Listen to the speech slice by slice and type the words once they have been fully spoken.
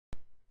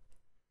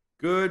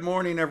Good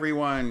morning,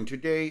 everyone.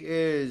 Today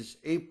is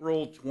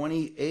April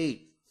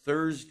 28th,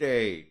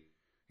 Thursday.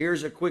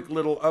 Here's a quick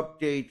little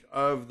update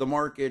of the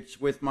markets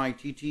with my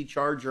TT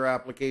Charger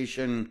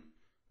application.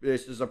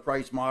 This is a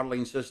price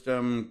modeling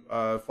system,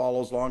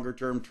 follows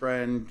longer-term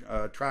trend,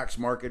 tracks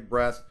market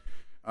breadth,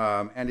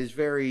 and is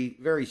very,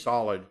 very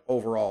solid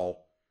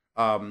overall.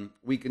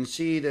 We can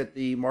see that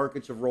the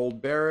markets have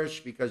rolled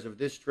bearish because of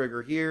this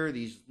trigger here,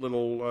 these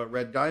little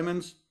red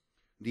diamonds.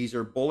 These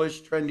are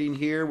bullish trending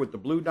here with the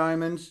blue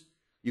diamonds.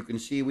 You can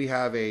see we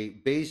have a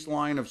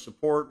baseline of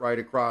support right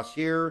across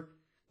here.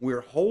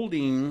 We're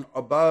holding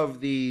above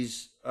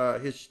these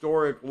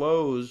historic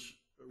lows,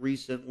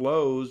 recent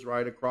lows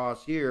right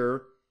across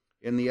here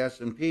in the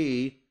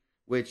S&P,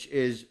 which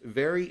is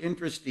very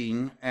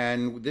interesting.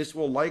 And this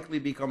will likely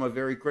become a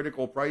very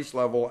critical price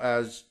level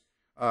as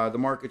the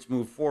markets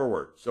move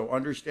forward. So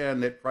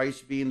understand that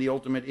price being the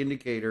ultimate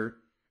indicator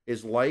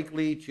is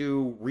likely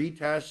to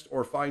retest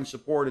or find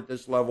support at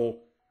this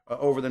level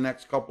over the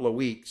next couple of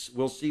weeks.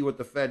 We'll see what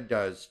the Fed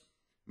does.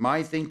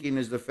 My thinking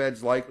is the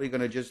Fed's likely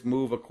going to just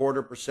move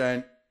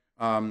 0.25%,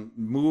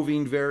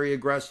 moving very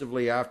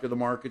aggressively after the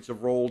markets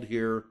have rolled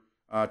here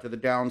to the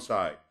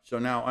downside. So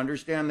now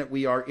understand that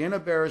we are in a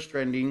bearish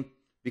trending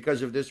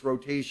because of this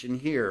rotation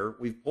here.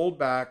 We've pulled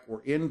back.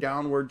 We're in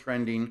downward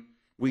trending.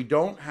 We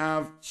don't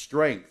have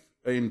strength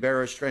in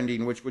bearish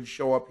trending, which would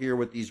show up here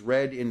with these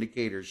red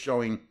indicators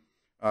showing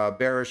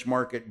bearish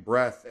market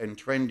breadth and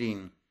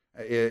trending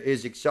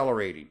is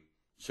accelerating.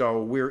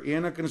 So we're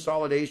in a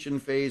consolidation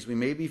phase. We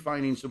may be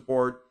finding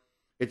support.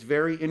 It's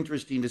very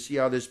interesting to see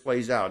how this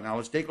plays out. Now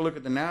let's take a look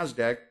at the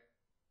NASDAQ,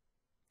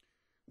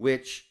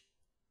 which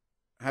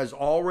has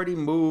already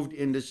moved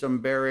into some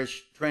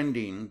bearish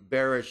trending,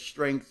 bearish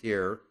strength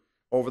here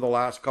over the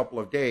last couple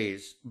of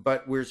days.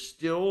 But we're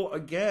still,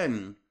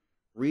 again,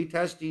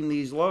 retesting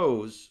these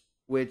lows,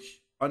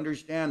 which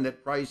understand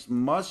that price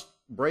must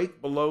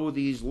break below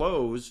these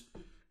lows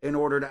in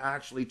order to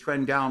actually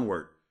trend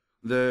downward.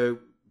 The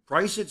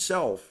price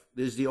itself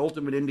is the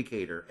ultimate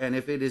indicator, and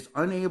if it is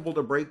unable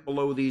to break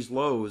below these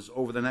lows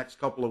over the next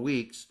couple of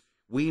weeks,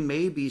 we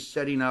may be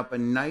setting up a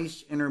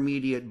nice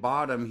intermediate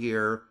bottom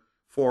here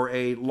for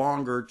a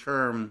longer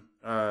term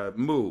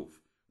move.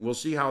 We'll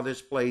see how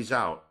this plays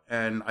out.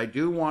 And I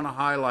do want to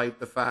highlight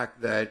the fact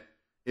that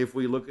if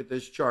we look at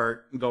this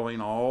chart going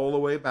all the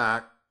way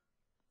back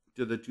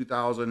to the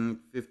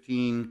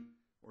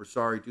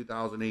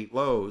 2008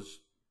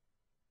 lows,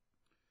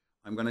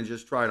 I'm going to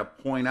just try to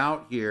point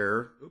out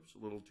here, oops, a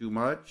little too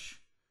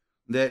much,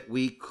 that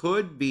we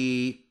could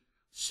be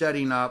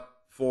setting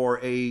up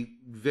for a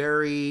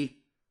very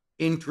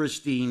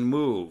interesting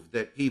move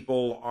that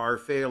people are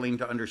failing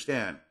to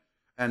understand.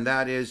 And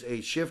that is a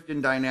shift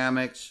in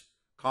dynamics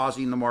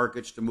causing the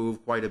markets to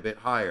move quite a bit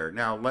higher.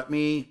 Now, let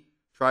me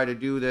try to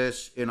do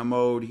this in a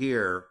mode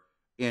here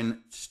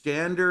in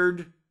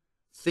standard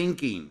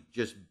thinking,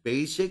 just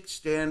basic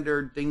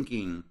standard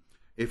thinking.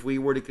 If we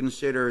were to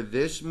consider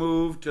this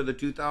move to the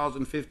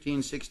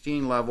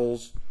 2015-16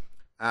 levels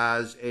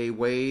as a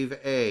wave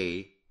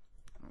A,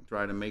 I'll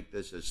try to make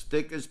this as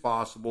thick as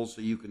possible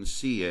so you can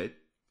see it.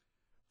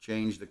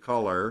 Change the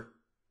color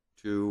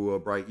to a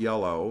bright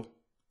yellow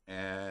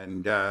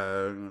and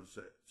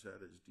set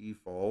as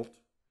default.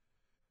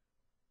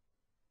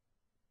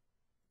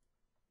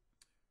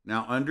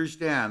 Now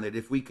understand that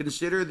if we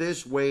consider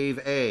this wave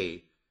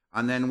A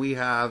and then we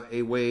have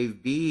a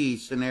wave B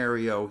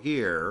scenario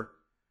here,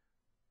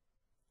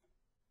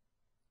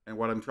 and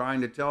what I'm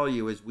trying to tell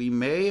you is we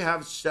may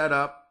have set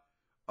up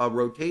a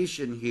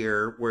rotation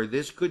here where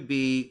this could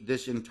be,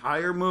 this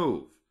entire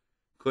move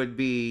could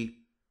be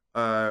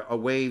a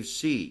wave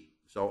C.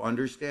 So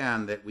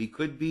understand that we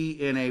could be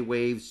in a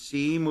wave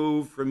C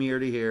move from here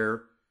to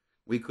here.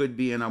 We could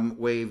be in a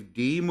wave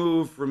D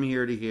move from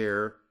here to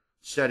here,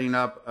 setting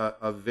up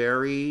a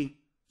very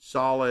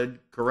solid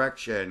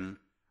correction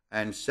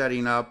and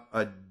setting up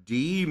a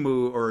D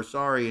move, or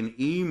sorry, an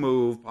E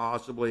move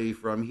possibly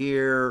from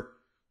here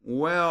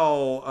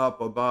well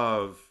up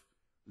above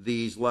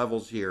these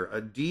levels here.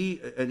 An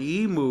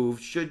E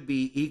move should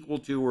be equal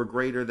to or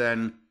greater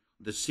than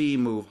the C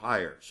move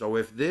higher. So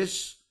if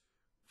this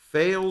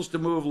fails to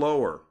move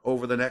lower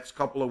over the next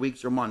couple of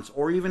weeks or months,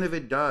 or even if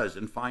it does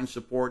and finds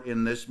support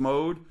in this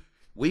mode,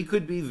 we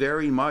could be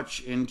very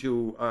much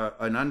into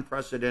an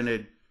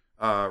unprecedented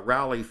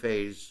rally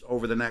phase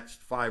over the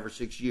next 5 or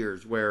 6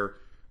 years where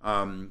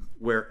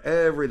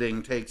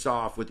everything takes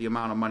off with the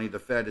amount of money the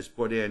Fed has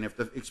put in.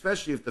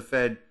 Especially if the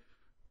Fed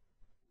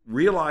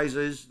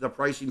realizes the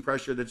pricing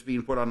pressure that's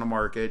being put on the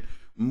market,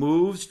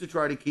 moves to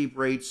try to keep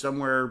rates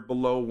somewhere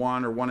below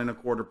 1 or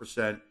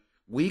 1.25%,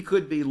 we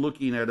could be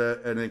looking at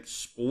an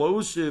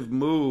explosive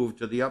move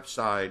to the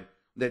upside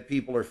that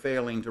people are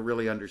failing to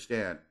really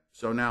understand.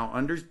 So now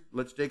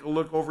let's take a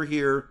look over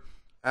here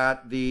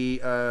at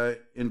the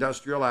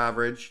industrial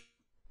average.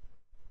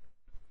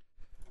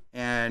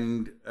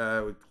 And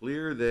we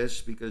clear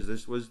this because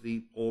this was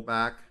the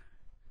pullback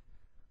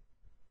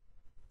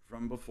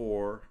from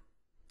before.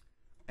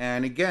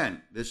 And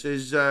again, this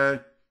is,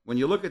 when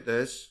you look at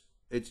this,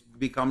 it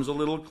becomes a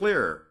little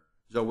clearer.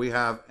 So we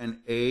have an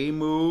A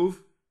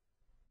move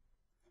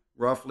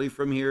roughly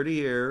from here to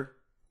here,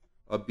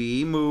 a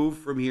B move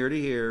from here to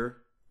here,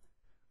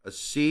 a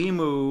C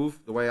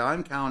move, the way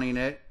I'm counting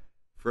it,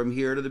 from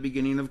here to the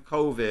beginning of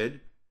COVID.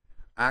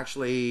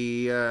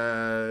 Actually,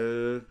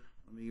 let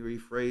me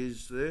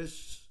rephrase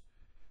this.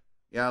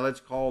 Yeah, let's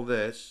call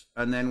this.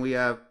 And then we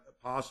have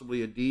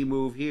possibly a D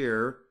move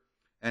here,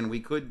 and we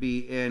could be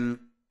in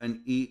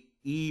an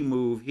E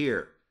move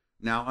here.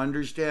 Now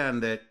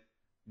understand that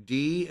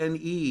C and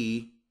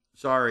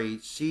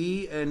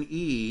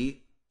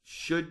E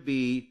should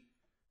be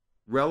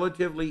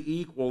relatively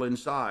equal in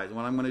size.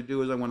 What I'm going to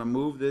do is I'm going to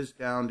move this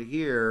down to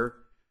here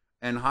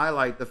and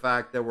highlight the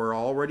fact that we're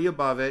already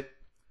above it.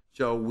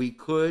 So we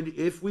could,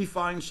 if we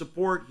find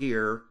support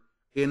here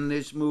in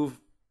this move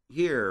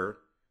here,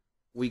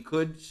 we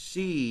could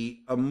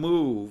see a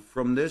move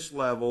from this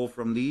level,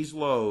 from these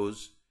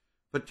lows,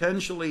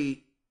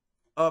 potentially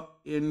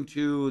up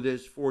into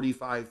this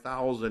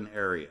 45,000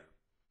 area.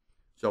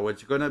 So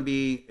it's going to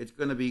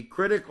be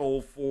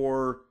critical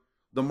for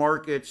the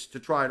markets to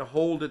try to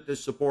hold at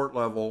this support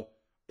level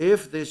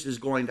if this is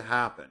going to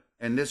happen.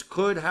 And this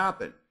could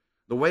happen.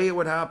 The way it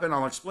would happen,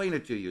 I'll explain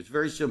it to you. It's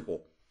very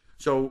simple.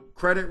 So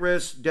credit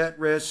risk, debt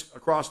risk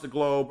across the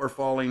globe are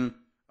falling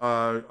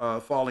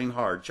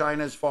hard.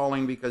 China's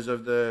falling because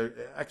of the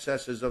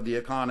excesses of the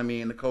economy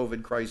and the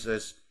COVID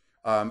crisis.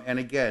 And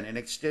again, an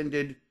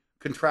extended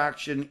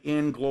contraction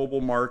in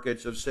global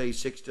markets of say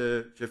 6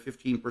 to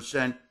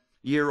 15%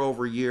 year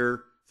over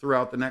year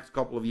throughout the next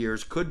couple of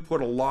years could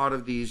put a lot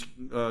of these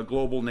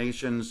global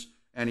nations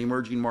and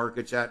emerging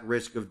markets at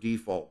risk of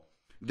default.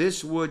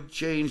 This would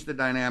change the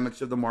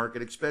dynamics of the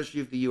market,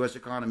 especially if the U.S.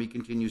 economy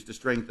continues to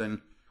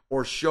strengthen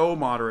or show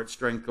moderate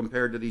strength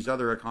compared to these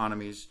other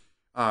economies.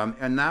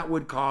 And that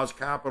would cause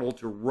capital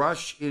to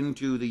rush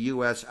into the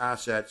U.S.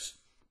 assets,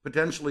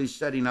 potentially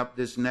setting up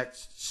this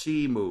next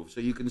C move.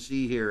 So you can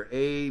see here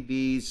A,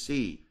 B,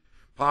 C,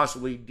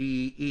 possibly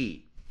D,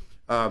 E.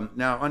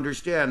 Now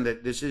understand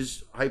that this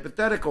is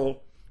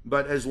hypothetical,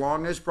 but as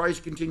long as price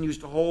continues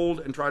to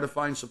hold and try to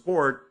find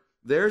support,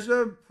 there's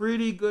a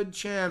pretty good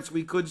chance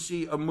we could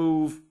see a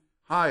move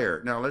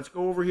higher. Now let's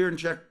go over here and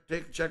check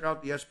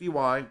out the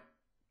SPY.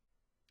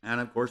 And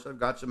of course I've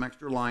got some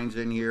extra lines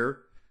in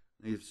here.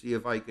 Let's see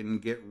if I can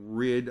get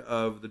rid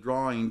of the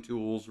drawing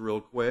tools real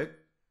quick.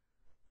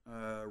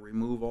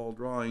 Remove all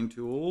drawing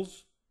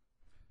tools.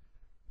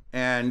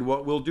 And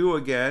what we'll do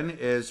again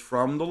is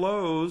from the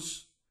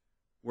lows,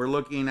 we're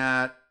looking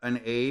at an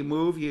A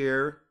move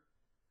here.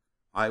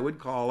 I would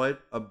call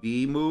it a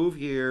B move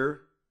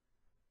here.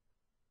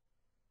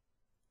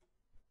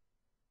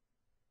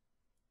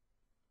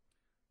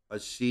 A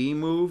C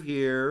move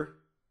here.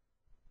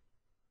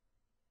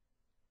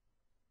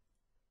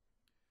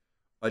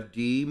 A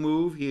D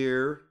move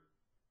here.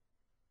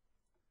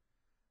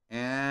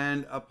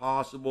 And a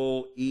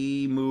possible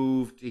E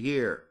move to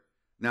here.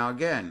 Now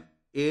again,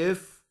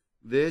 if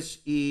this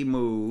E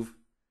move,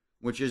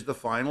 which is the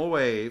final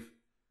wave,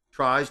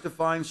 tries to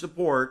find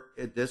support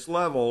at this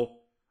level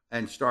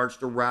and starts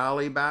to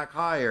rally back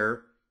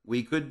higher,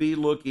 we could be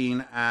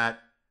looking at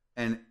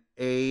an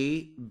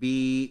A,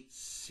 B,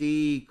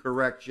 C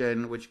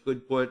correction, which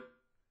could put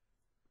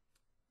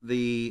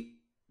the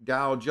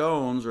Dow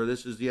Jones, or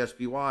this is the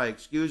SPY,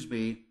 excuse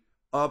me,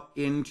 up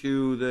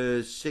into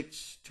the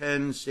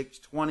 610,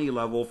 620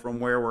 level from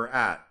where we're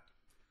at.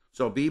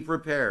 So be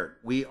prepared.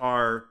 We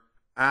are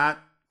at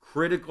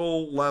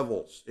critical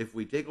levels. If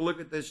we take a look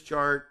at this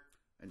chart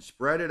and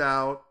spread it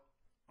out,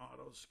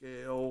 auto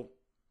scale,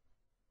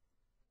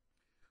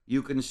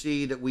 you can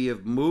see that we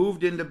have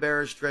moved into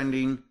bearish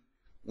trending.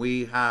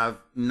 We have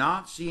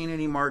not seen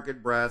any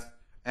market breadth,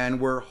 and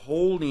we're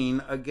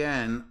holding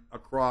again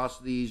across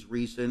these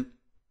recent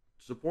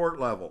support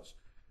levels.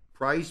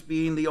 Price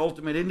being the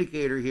ultimate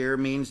indicator here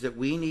means that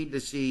we need to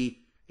see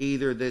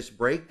either this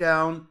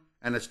breakdown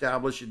and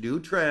establish a new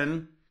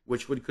trend,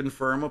 which would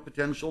confirm a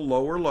potential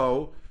lower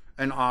low.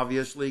 And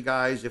obviously,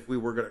 guys, if we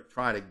were going to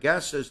try to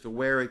guess as to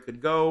where it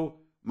could go,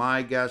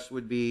 my guess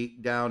would be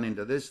down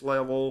into this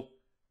level,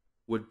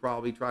 would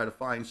probably try to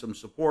find some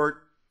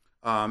support.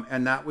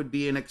 And that would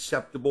be an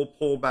acceptable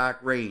pullback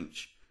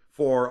range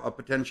for a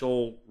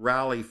potential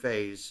rally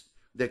phase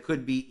that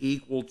could be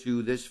equal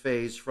to this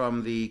phase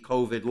from the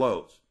COVID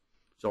lows.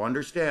 So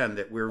understand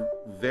that we're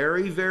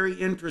very, very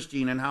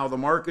interesting in how the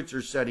markets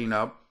are setting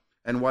up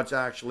and what's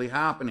actually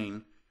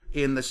happening,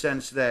 in the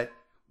sense that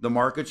the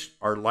markets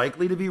are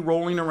likely to be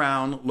rolling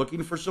around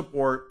looking for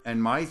support.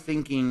 And my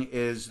thinking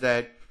is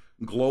that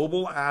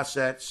global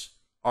assets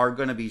are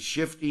going to be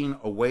shifting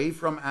away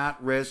from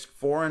at-risk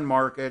foreign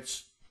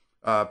markets,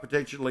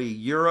 potentially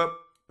Europe,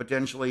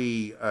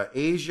 potentially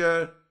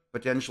Asia,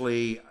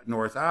 potentially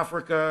North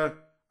Africa,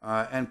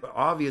 and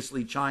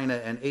obviously China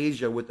and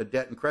Asia with the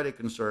debt and credit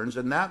concerns.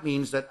 And that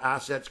means that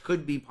assets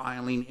could be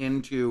piling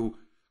into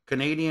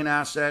Canadian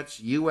assets,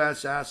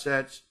 U.S.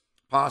 assets,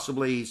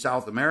 possibly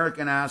South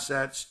American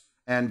assets,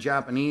 and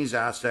Japanese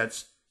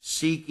assets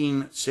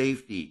seeking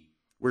safety.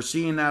 We're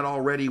seeing that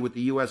already with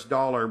the U.S.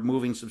 dollar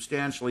moving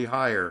substantially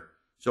higher.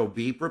 So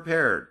be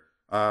prepared.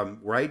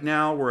 Right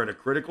now, we're at a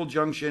critical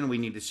junction. We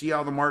need to see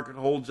how the market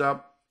holds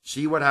up,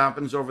 see what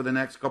happens over the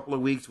next couple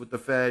of weeks with the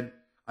Fed.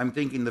 I'm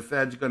thinking the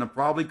Fed's going to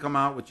probably come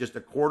out with just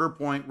a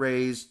quarter-point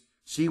raise,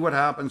 see what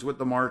happens with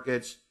the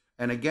markets.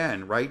 And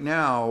again, right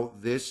now,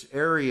 this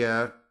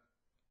area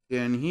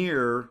in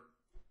here,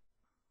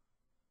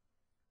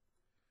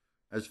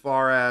 as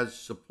far as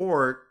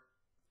support,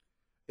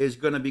 is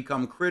going to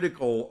become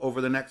critical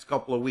over the next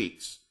couple of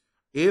weeks.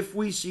 If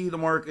we see the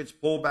markets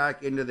pull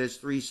back into this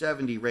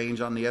 370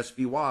 range on the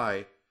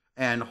SPY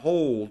and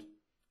hold,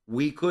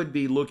 we could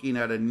be looking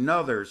at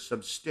another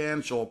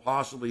substantial,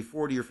 possibly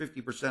 40 or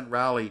 50%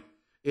 rally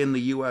in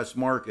the U.S.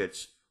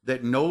 markets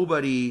that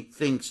nobody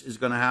thinks is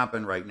going to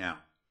happen right now.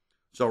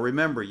 So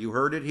remember, you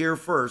heard it here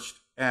first,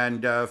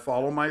 and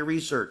follow my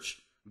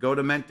research. Go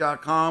to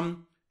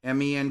ment.com,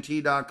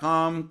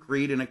 ment.com,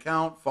 create an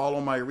account, follow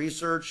my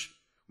research.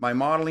 My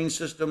modeling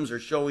systems are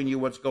showing you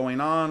what's going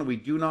on. We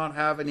do not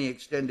have any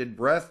extended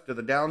breadth to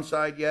the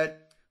downside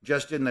yet,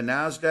 just in the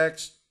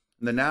NASDAQs.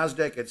 In the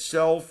NASDAQ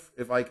itself,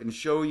 if I can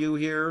show you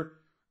here,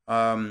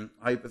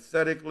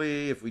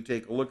 hypothetically, if we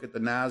take a look at the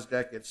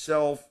NASDAQ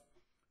itself,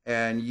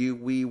 and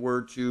we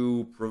were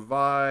to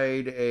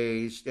provide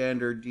a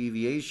standard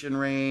deviation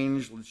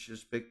range, let's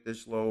just pick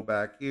this low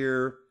back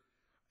here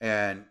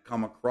and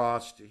come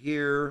across to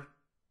here.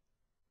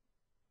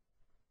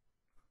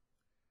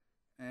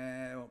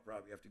 And we'll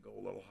probably have to go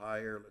a little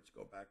higher. Let's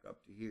go back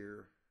up to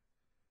here.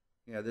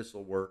 Yeah, this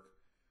will work.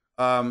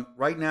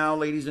 Right now,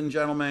 ladies and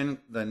gentlemen,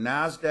 the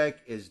NASDAQ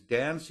is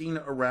dancing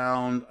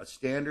around a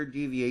standard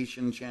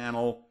deviation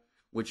channel,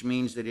 which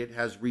means that it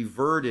has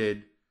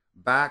reverted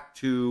back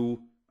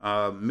to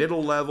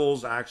middle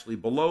levels, actually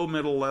below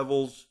middle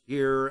levels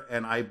here.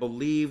 And I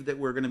believe that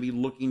we're going to be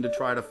looking to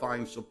try to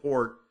find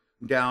support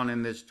down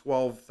in this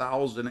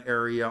 12,000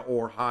 area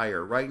or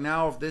higher. Right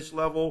now, if this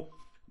level,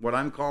 what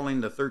I'm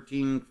calling the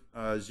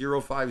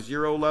 13,050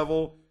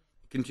 level,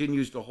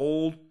 continues to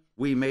hold,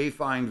 we may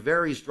find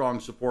very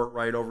strong support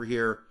right over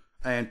here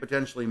and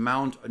potentially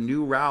mount a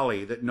new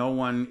rally that no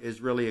one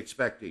is really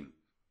expecting.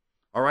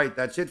 All right,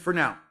 that's it for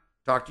now.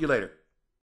 Talk to you later.